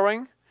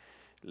coloring.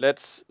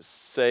 Let's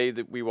say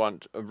that we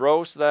want a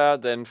rose there,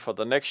 then for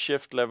the next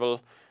shift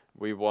level,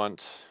 we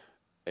want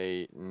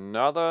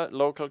another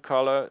local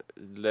color.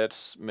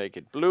 Let's make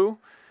it blue.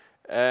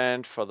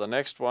 And for the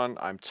next one,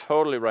 I'm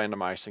totally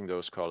randomizing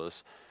those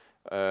colors.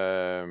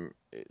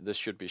 This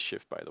should be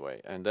shift, by the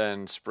way, and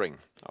then spring.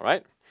 All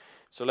right.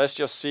 So let's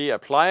just see,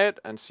 apply it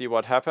and see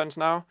what happens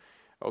now.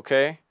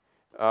 Okay.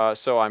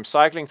 So I'm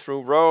cycling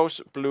through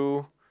rows,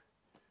 blue,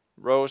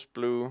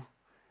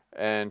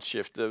 and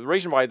shift. The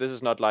reason why this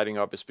is not lighting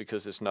up is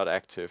because it's not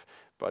active,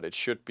 but it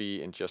should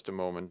be in just a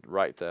moment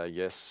right there.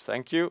 Yes,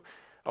 thank you.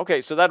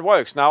 Okay, so that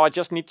works. Now I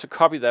just need to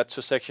copy that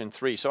to section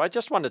 3. So I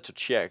just wanted to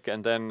check,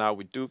 and then now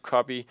we do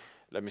copy.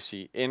 Let me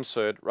see,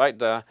 insert right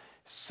there,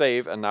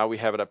 save, and now we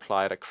have it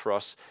applied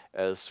across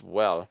as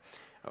well.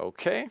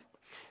 Okay.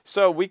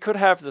 So we could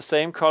have the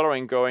same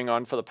coloring going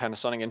on for the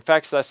Panasonic. In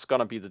fact, that's going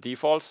to be the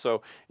default.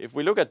 So if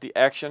we look at the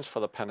actions for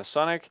the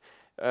Panasonic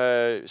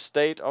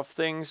state of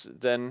things,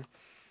 then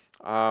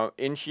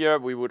in here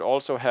we would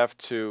also have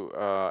to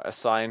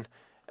assign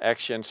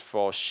actions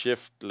for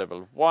shift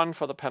level 1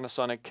 for the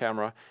Panasonic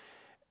camera.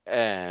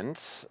 And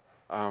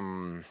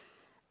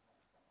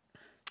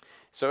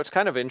so it's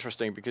kind of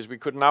interesting because we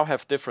could now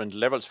have different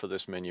levels for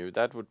this menu.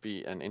 That would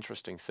be an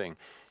interesting thing.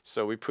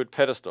 So we put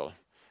pedestal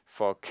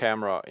for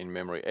camera in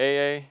memory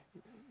AA,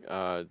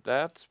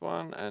 that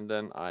one, and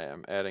then I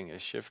am adding a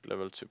shift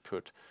level to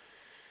put,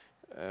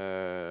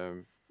 where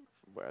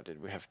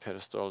did we have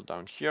pedestal?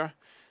 Down here,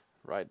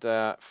 right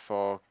there,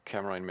 for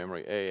camera in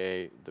memory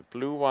AA, the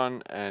blue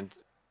one, and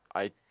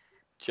I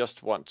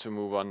just want to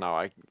move on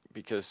now,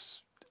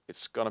 because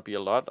it's gonna be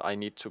a lot. I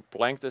need to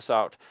blank this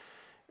out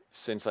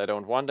since I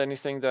don't want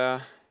anything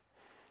there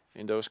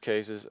in those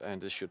cases,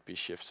 and this should be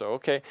shift. So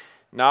okay,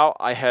 now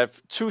I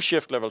have 2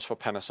 shift levels for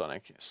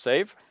Panasonic.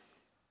 Save.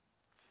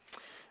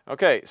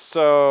 Okay,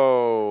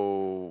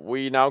 so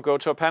we now go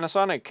to a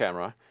Panasonic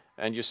camera,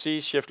 and you see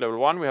shift level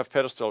 1, we have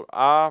pedestal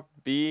R,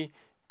 B,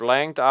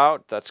 blanked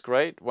out. That's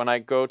great. When I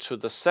go to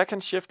the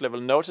second shift level,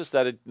 notice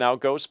that it now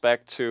goes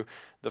back to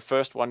the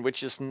first one,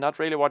 which is not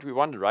really what we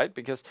wanted, right?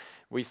 Because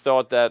we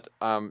thought that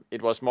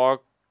it was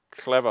more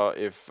clever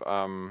if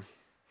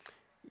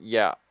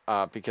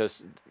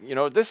because, you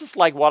know, this is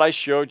like what I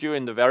showed you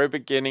in the very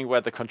beginning,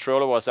 where the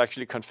controller was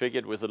actually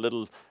configured with a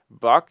little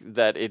bug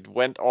that it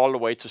went all the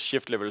way to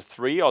shift level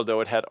 3,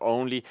 although it had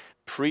only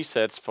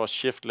presets for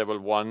shift level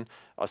 1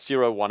 or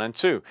 0, 1, and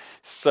 2.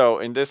 So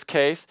in this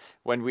case,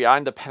 when we are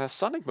in the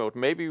Panasonic mode,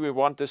 maybe we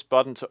want this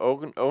button to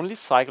only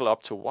cycle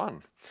up to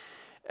 1.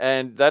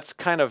 And that's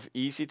kind of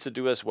easy to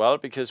do as well,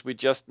 because we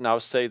just now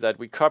say that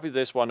we copy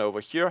this one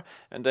over here,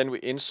 and then we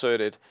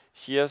insert it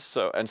here,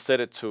 so, and set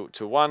it to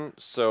 1,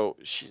 so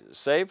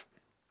save.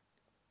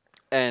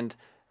 And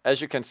as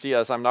you can see,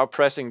 as I'm now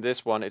pressing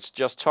this one, it's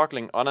just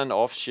toggling on and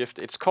off shift.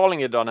 It's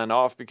calling it on and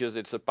off because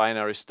it's a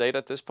binary state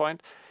at this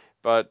point,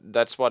 but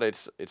that's what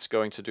it's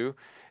going to do.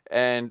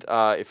 And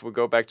if we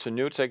go back to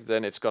NewTek,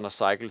 then it's going to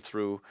cycle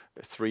through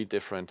 3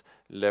 different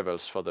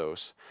levels for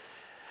those.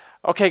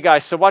 Okay,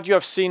 guys, so what you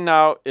have seen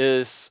now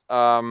is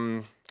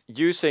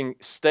using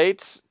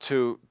states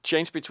to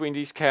change between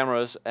these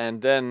cameras,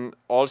 and then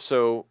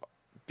also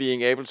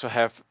being able to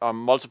have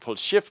multiple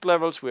shift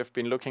levels. We have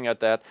been looking at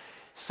that.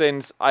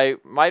 Since I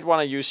might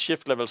want to use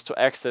shift levels to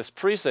access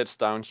presets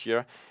down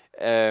here,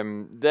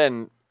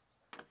 then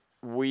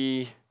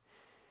we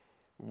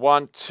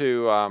want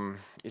to,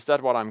 is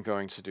that what I'm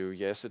going to do?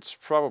 Yes, it's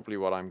probably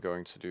what I'm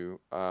going to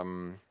do.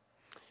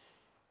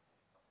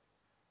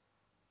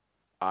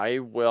 I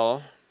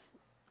will,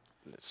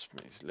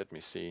 let me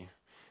see.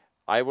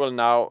 I will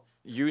now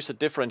use a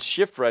different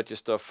shift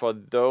register for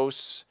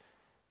those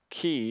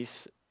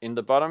keys in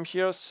the bottom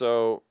here.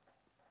 So,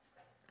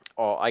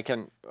 or I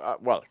can,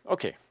 well,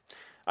 okay.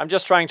 I'm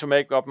just trying to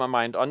make up my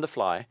mind on the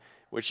fly,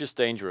 which is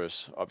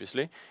dangerous,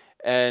 obviously.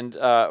 And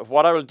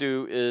what I will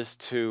do is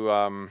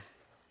to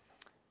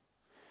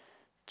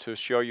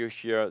show you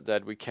here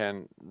that we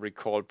can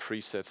recall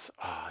presets.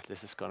 Ah,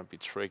 this is going to be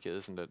tricky,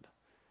 isn't it?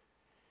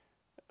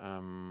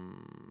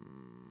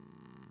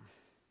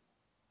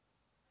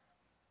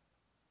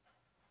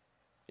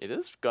 It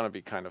is going to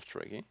be kind of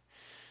tricky.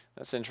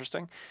 That's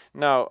interesting.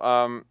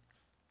 Now,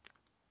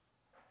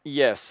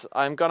 yes,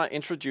 I'm going to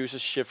introduce a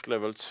shift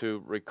level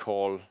to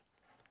recall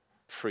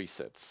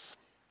presets.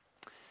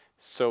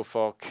 So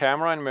for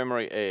camera and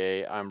memory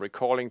AA, I'm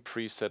recalling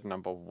preset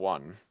number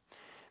 1.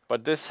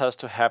 But this has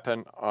to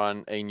happen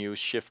on a new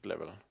shift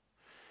level.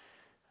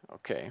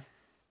 Okay.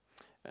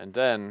 And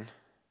then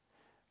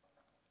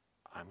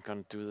I'm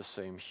going to do the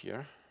same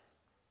here.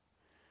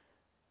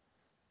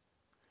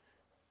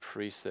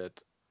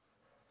 Preset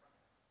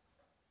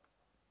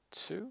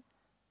 2.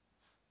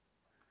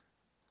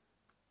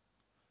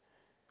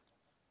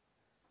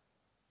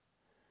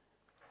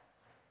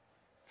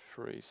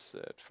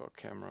 Preset for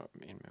camera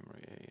in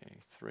memory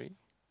AA3.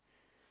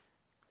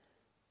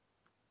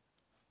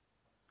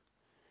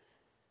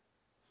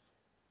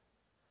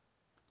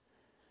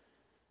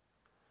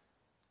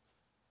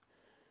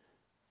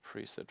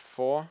 Preset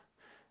 4.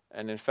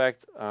 And in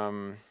fact,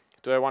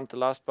 do I want the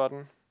last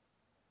button?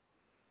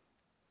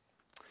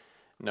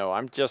 No,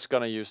 I'm just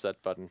going to use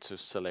that button to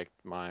select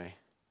my,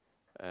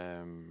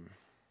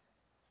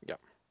 yeah.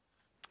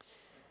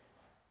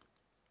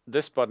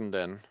 This button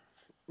then,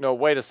 no,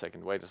 wait a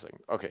second.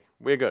 Okay,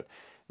 we're good.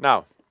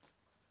 Now,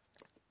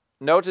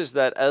 notice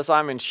that as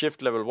I'm in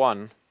shift level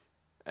 1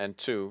 and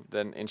 2,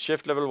 then in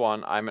shift level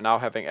 1, I'm now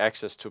having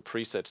access to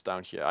presets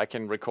down here. I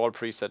can recall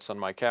presets on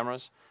my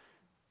cameras.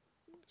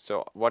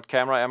 So what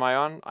camera am I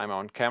on? I'm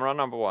on camera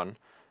number 1,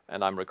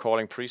 and I'm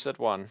recalling preset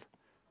 1,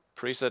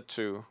 preset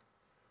 2,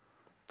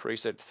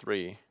 preset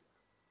 3,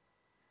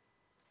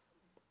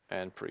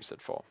 and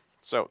preset 4.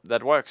 So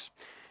that works.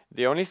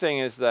 The only thing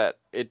is that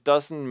it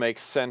doesn't make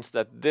sense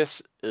that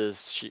this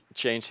is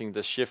changing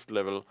the shift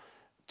level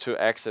to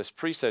access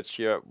presets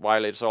here,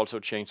 while it's also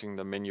changing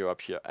the menu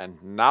up here.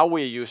 And now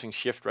we're using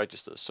shift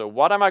registers. So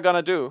what am I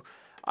gonna do?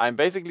 I'm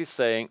basically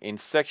saying in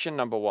section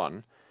number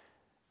 1,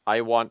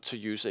 I want to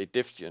use a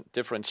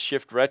different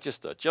shift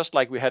register, just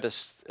like we had a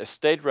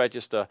state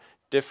register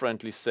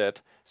differently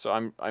set. So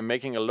I'm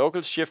making a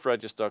local shift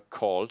register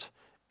called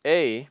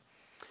A,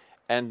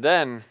 and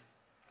then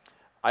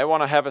I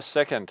want to have a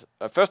second.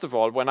 First of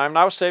all, when I'm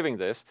now saving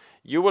this,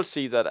 you will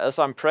see that as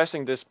I'm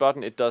pressing this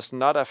button, it does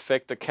not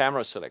affect the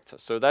camera selector.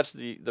 So that's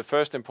the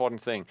first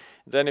important thing.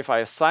 Then if I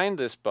assign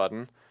this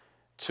button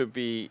to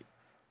be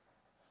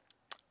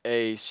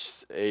a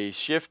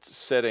shift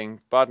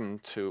setting button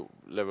to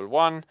level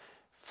 1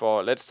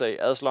 for, let's say,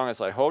 as long as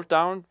I hold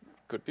down,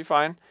 could be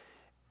fine.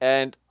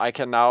 And I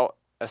can now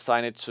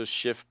assign it to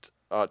shift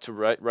to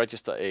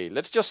register A.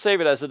 Let's just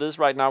save it as it is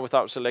right now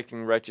without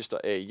selecting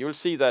register A. You'll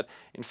see that,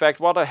 in fact,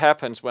 what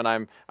happens when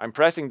I'm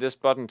pressing this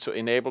button to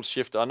enable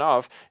shift on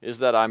off is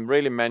that I'm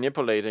really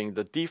manipulating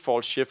the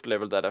default shift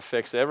level that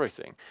affects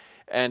everything.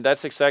 And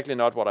that's exactly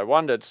not what I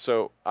wanted.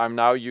 So I'm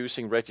now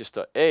using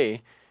register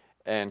A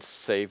and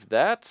save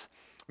that,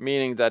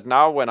 meaning that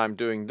now when I'm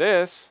doing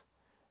this,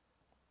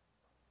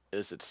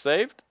 is it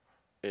saved?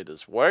 It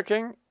is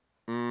working.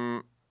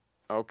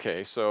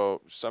 Okay,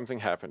 so something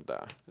happened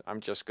there.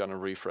 I'm just gonna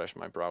refresh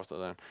my browser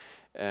then.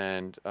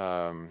 And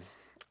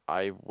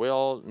I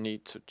will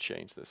need to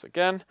change this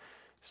again.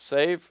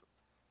 Save.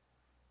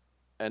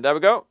 And there we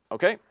go.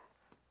 Okay.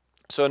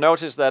 So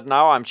notice that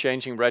now I'm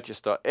changing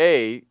register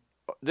A.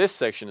 This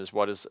section is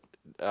what is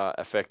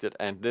affected,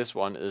 and this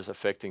one is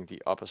affecting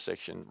the upper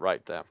section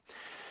right there.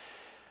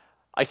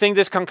 I think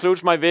this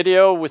concludes my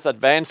video with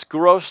advanced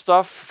GURO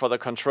stuff for the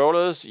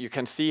controllers. You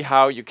can see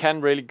how you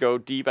can really go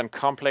deep and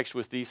complex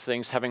with these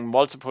things, having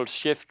multiple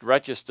shift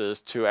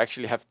registers to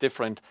actually have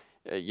different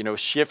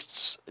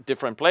shifts,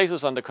 different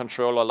places on the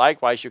controller.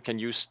 Likewise, you can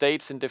use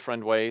states in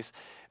different ways,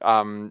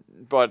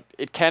 but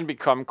it can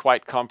become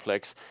quite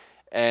complex.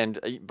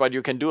 But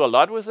you can do a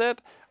lot with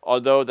it,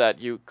 although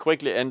that you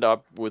quickly end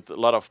up with a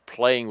lot of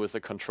playing with the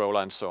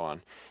controller and so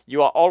on.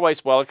 You are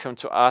always welcome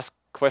to ask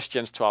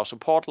questions to our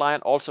support line,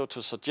 also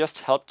to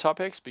suggest help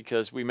topics,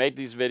 because we made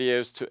these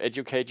videos to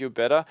educate you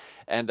better,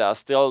 and there are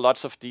still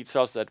lots of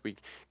details that we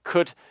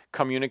could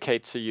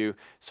communicate to you.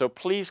 So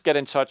please get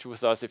in touch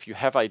with us if you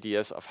have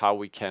ideas of how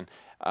we can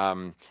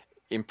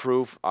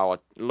improve our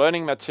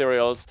learning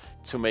materials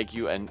to make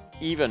you an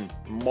even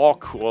more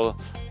cool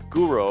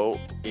guru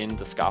in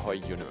the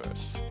SKAARHOJ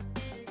universe.